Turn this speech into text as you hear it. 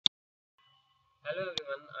Hello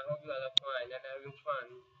everyone, I hope you all are fine and having fun.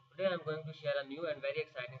 Today I'm going to share a new and very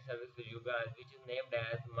exciting service with you guys which is named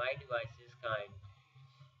as My Devices Kind.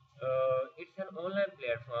 It's an online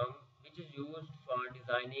platform which is used for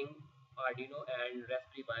designing Arduino and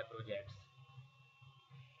Raspberry Pi projects.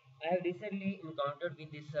 I have recently encountered with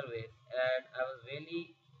this service and I was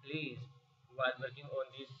really pleased while working on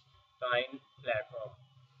this kind platform.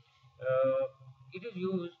 Uh, it is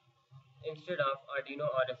used instead of Arduino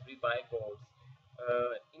or Raspberry Pi codes.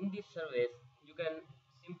 In this service, you can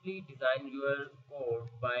simply design your code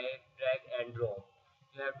by drag and drop.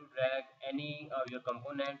 You have to drag any of your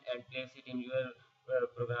component and place it in your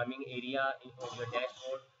programming area on your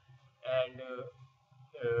dashboard, and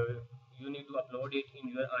you need to upload it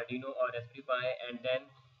in your Arduino or Raspberry Pi, and then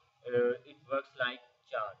it works like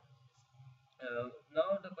charm.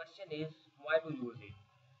 Now the question is, why to use it?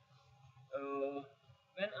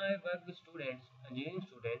 When I work with students, engineering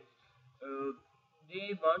students, uh,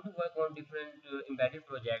 they want to work on different embedded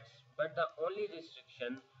projects, but the only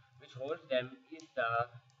restriction which holds them is the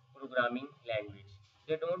programming language.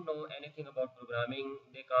 They don't know anything about programming,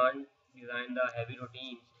 they can't design the heavy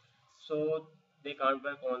routines, so they can't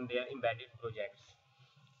work on their embedded projects.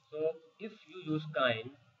 So if you use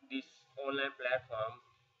Kind, this online platform,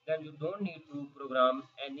 then you don't need to program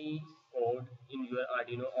any code in your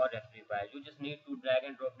Arduino or Raspberry Pi. You just need to drag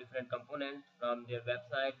and drop different components from their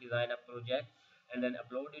website, design a project, and then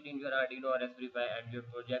upload it in your Arduino or Raspberry Pi, and your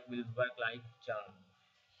project will work like charm.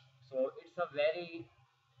 So it's a very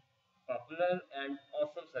popular and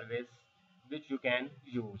awesome service which you can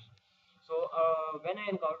use. So when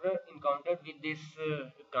I encountered with this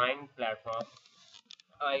Kind platform,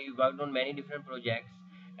 I worked on many different projects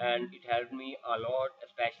and it helped me a lot,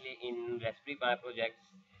 especially in Raspberry Pi projects.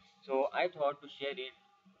 So I thought to share it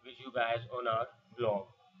with you guys on our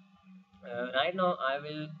blog. Right now, I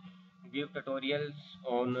will give tutorials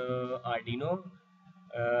on Arduino,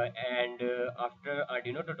 and after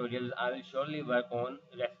Arduino tutorials, I will surely work on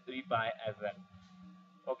Raspberry Pi as well.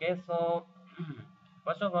 Okay, so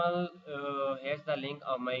first of all, here's the link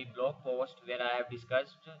of my blog post where I have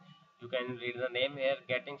discussed. You can read the name here,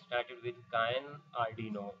 getting started with Cayenne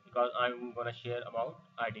Arduino, because I'm gonna share about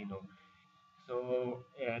Arduino. So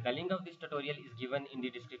the link of this tutorial is given in the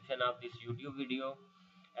description of this YouTube video,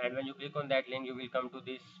 and when you click on that link, you will come to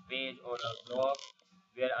this page on our blog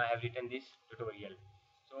where I have written this tutorial.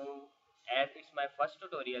 So as it's my first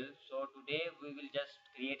tutorial, so today we will just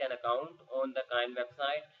create an account on the Kind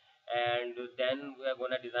website, and then we are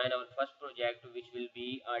gonna design our first project, which will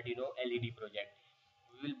be Arduino LED project.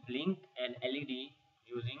 We will blink an LED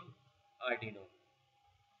using Arduino.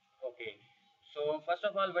 Okay, so first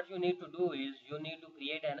of all, what you need to do is you need to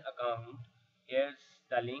create an account. Here's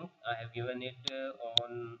the link. I have given it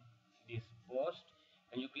on this post.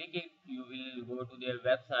 When you click it, you will go to their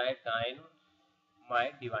website, Kind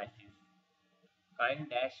My Devices,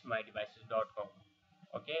 kind-mydevices.com.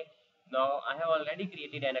 Okay, now I have already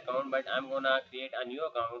created an account, but I'm gonna create a new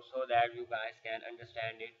account so that you guys can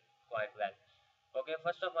understand it quite well. Okay,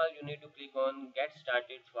 first of all, you need to click on Get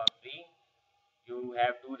Started for free. You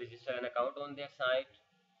have to register an account on their site.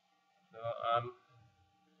 So I'm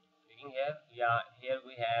clicking here. Yeah, here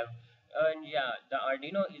we have, and yeah, the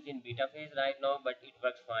Arduino is in beta phase right now, but it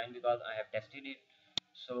works fine because I have tested it.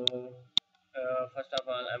 So first of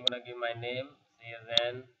all, I'm gonna give my name,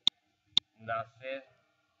 Cayenne Nasir.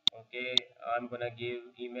 Okay, I'm gonna give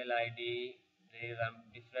email ID. There are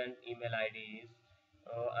different email IDs.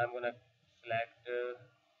 I'm gonna select the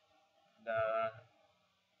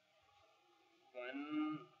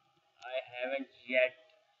one I haven't yet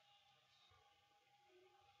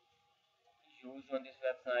used on this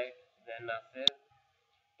website. Then Nasir.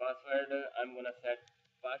 Password, I'm gonna set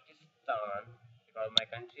Pakistan because my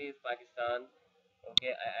country is Pakistan.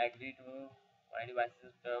 Okay, I agree to my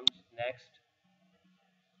devices terms. Next,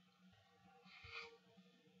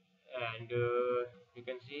 and you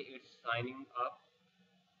can see it's signing up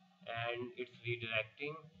and it's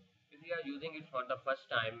redirecting. If you are using it for the first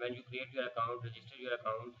time, when you create your account, register your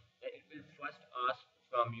account, then it will first ask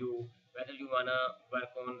from you whether you wanna work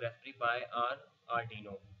on Raspberry Pi or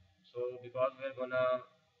Arduino. So because we're gonna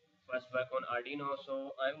first work on Arduino,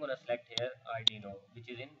 so I'm gonna select here Arduino, which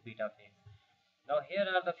is in beta phase. Now here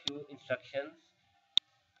are the few instructions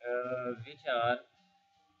which are,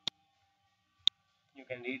 you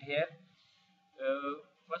can read here. uh,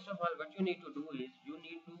 First of all, what you need to do is you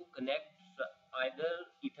need to connect either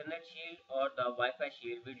Ethernet shield or the Wi-Fi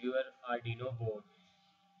shield with your Arduino board.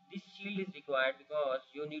 This shield is required because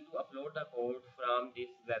you need to upload the code from this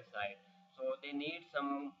website, so they need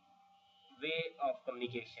some way of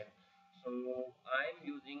communication. So I'm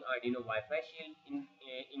using Arduino Wi-Fi shield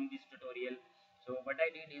in this tutorial. So what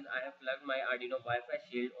I did is I have plugged my Arduino Wi-Fi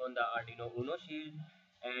shield on the Arduino Uno shield,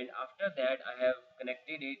 and after that I have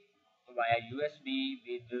connected it via USB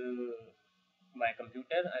with my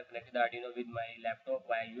computer. I connected the Arduino with my laptop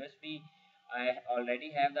via USB. I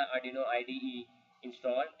already have the Arduino IDE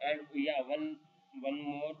installed, and yeah, one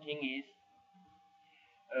more thing is,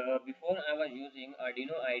 before I was using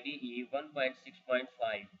Arduino IDE 1.6.5,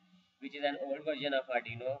 which is an old version of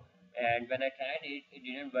Arduino, and when I tried it, it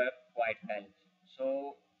didn't work quite well.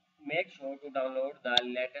 So make sure to download the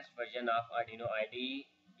latest version of Arduino IDE,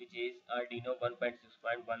 which is Arduino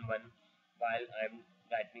 1.6.11, while I'm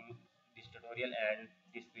writing this tutorial and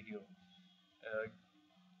this video. Uh,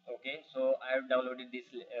 okay, so I have downloaded this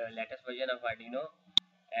latest version of Arduino,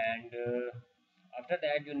 and after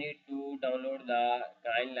that you need to download the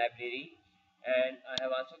Cayenne library, and I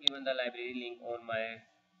have also given the library link on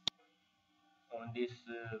this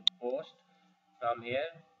post. From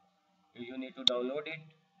here you need to download it.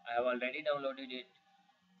 I have already downloaded it.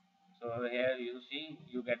 So here you see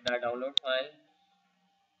you get the download file,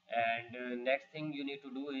 and next thing you need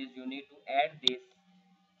to do is you need to add this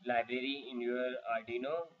library in your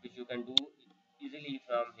Arduino, which you can do easily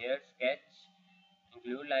from here: sketch,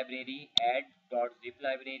 include library, add .zip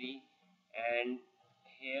library, and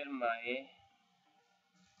here my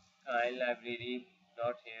file library,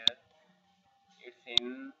 not here, it's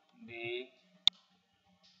in the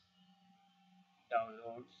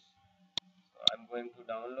downloads. So I'm going to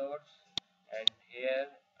downloads, and here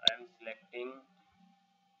I'm selecting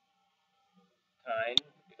fine,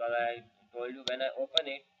 because I told you when I open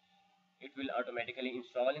it, it will automatically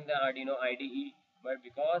install in the Arduino IDE, but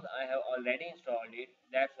because I have already installed it,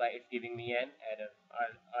 that's why it's giving me an error.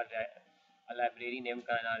 A library name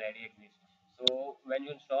can already exist. So when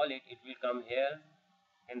you install it, it will come here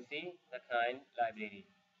and see the kind library.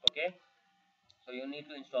 Okay, so you need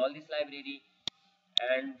to install this library,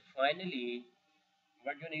 and finally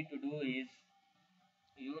what you need to do is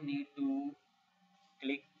you need to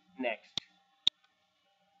click next.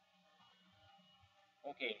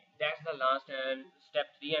 Okay, that's the last and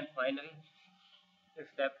step 3 and final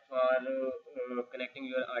step for connecting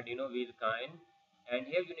your Arduino with Cayenne. And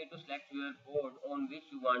here you need to select your board on which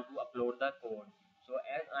you want to upload the code. So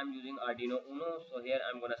as I'm using Arduino Uno, so here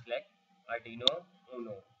I'm gonna select Arduino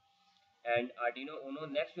Uno. And Arduino Uno,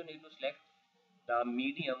 next you need to select the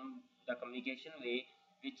medium, the communication way,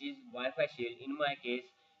 which is Wi-Fi shield. In my case,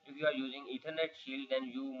 if you are using Ethernet shield, then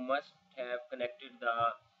you must have connected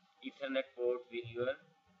the Ethernet port with your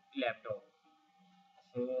laptop.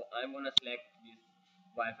 So I'm gonna select this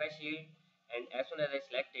Wi-Fi shield, and as soon as I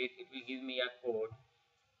select it, it will give me a code,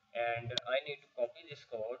 and I need to copy this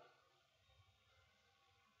code.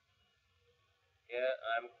 Here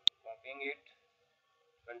I'm copying it,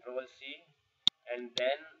 Control C, and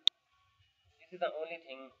then this is the only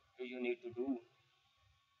thing you need to do.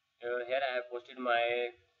 Here I have posted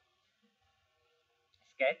my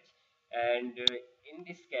sketch, and in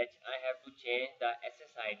this sketch I have to change the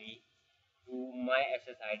SSID to my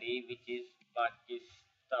SSID, which is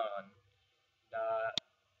Pakistan, the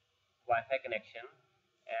Wi-Fi connection,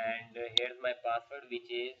 and here's my password,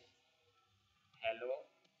 which is hello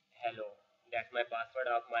hello. That's my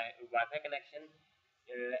password of my Wi-Fi connection.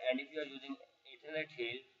 And if you are using Ethernet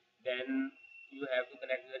shield, then you have to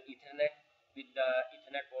connect your Ethernet with the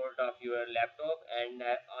Ethernet port of your laptop, and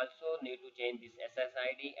also need to change this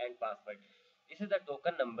SSID and password. This is the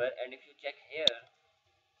token number, and if you check here,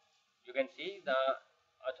 you can see the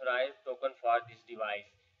authorized token for this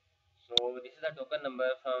device. So this is the token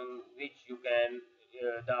number from which you can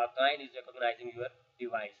the client is recognizing your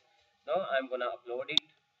device. Now I'm gonna upload it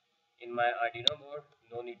in my Arduino board.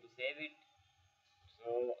 No need to save it.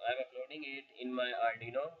 So I'm uploading it in my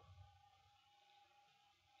Arduino,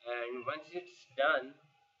 and once it's done,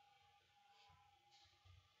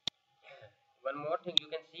 one more thing you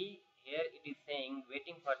can see here, it is saying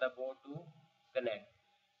waiting for the board to connect.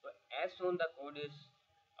 So as soon the code is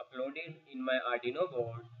uploaded in my Arduino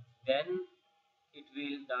board, then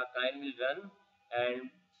the client will run, and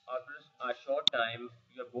after a short time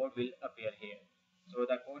your board will appear here. So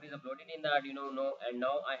the code is uploaded in the Arduino Uno, and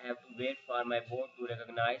now I have to wait for my board to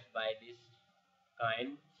recognize by this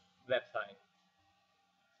kind website.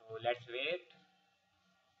 So let's wait.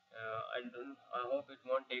 I hope it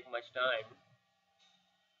won't take much time.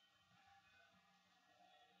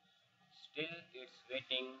 Still it's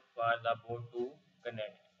waiting for the board to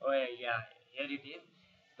connect. Oh yeah, here it is.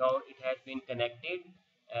 Now it has been connected,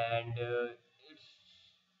 and it's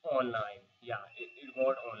online. Yeah, it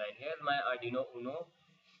got online. Here's my Arduino Uno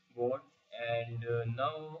board, and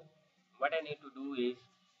now what I need to do is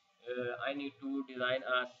I need to design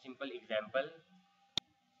a simple example.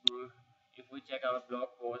 Mm, if we check our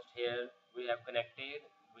blog post here, we have connected,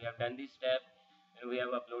 we have done this step, and we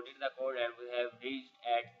have uploaded the code, and we have reached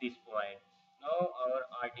at this point. Now our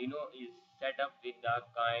Arduino is set up with the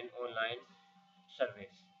Cayenne online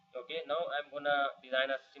service. Okay, now I'm gonna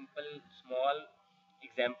design a simple small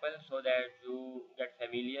example so that you get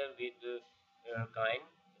familiar with Cayenne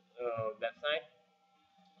website.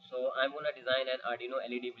 So I'm gonna design an Arduino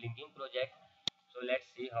LED blinking project. So let's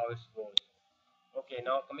see how it goes. Okay,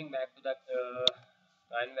 now coming back to the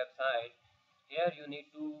Cayenne website, here you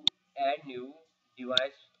need to add new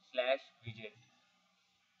device slash widget.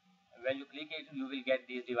 When you click it, you will get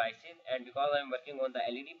these devices, and because I'm working on the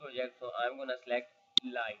LED project, so I'm gonna select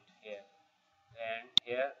light here, and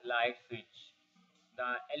here light switch.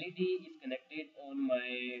 The LED is connected on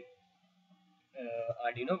my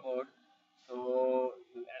Arduino board, so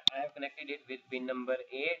I have connected it with pin number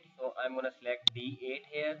 8, so I'm gonna select D8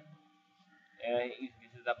 here.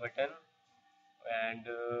 This is the button, and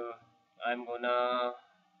I'm gonna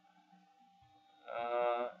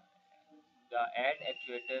uh, the add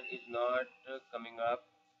actuator is not coming up.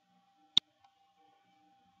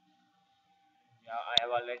 Yeah, I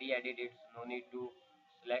have already added it, so no need to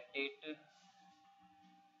select it.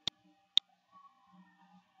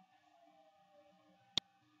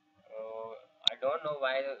 I don't know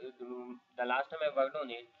why the last time I worked on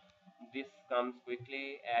it, this comes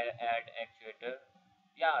quickly. Add actuator.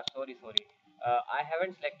 Yeah, sorry. I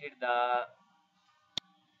haven't selected the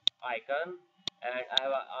icon, and I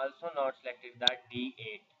have also not selected the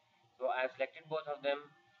D8. So I have selected both of them.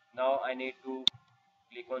 Now I need to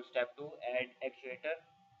click on step 2, add actuator,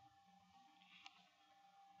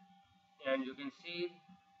 and you can see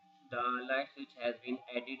the light switch has been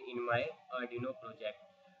added in my Arduino project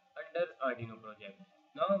under Arduino project.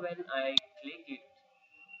 Now when I click it,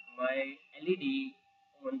 my LED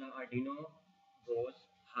on the Arduino goes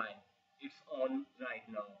high. It's on right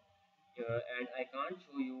now, and I can't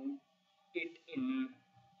show you it in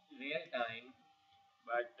real time,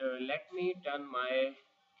 but let me turn my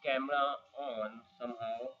camera on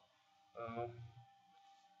somehow. uh,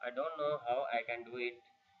 I don't know how I can do it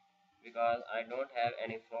because I don't have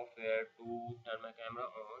any software to turn my camera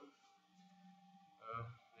on.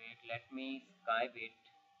 Wait, let me Skype it.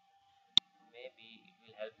 Maybe it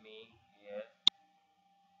will help me here.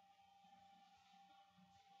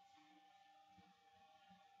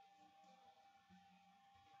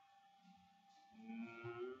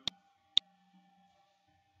 Mm,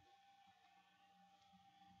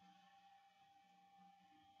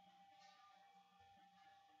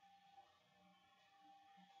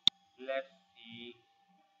 let's see.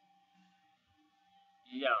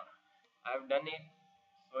 Yeah, I've done it.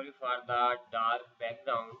 Sorry for the dark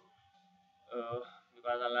background,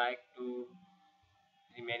 because I like to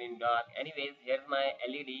remain in dark. Anyways, here's my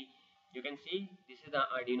LED. You can see this is the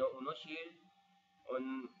Arduino Uno shield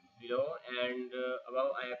on below, and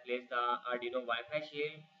above I have placed the Arduino Wi-Fi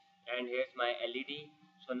shield, and here's my LED.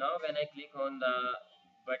 So now when I click on the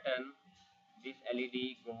button, this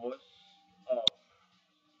LED goes off.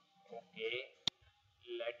 Okay,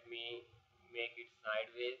 let me make it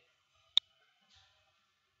sideways.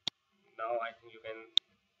 Now I think you can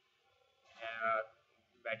have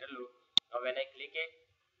better look. Now when I click it,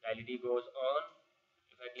 the LED goes on.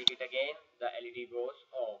 If I click it again, the LED goes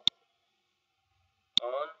off,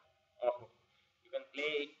 on, off. You can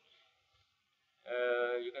play it.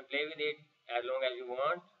 You can play with it as long as you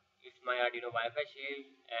want. It's my Arduino Wi-Fi shield,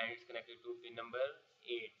 and it's connected to pin number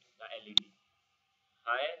 8, the LED.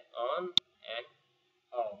 High, on, and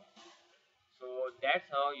off. So that's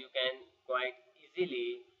how you can quite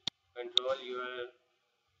easily control your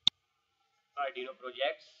Arduino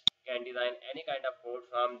projects, can design any kind of code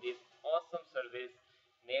from this awesome service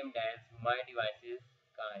named as My Devices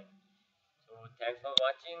Kind. So thanks for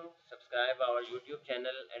watching. Subscribe our YouTube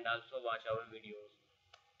channel and also watch our videos.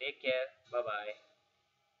 Take care. Bye bye.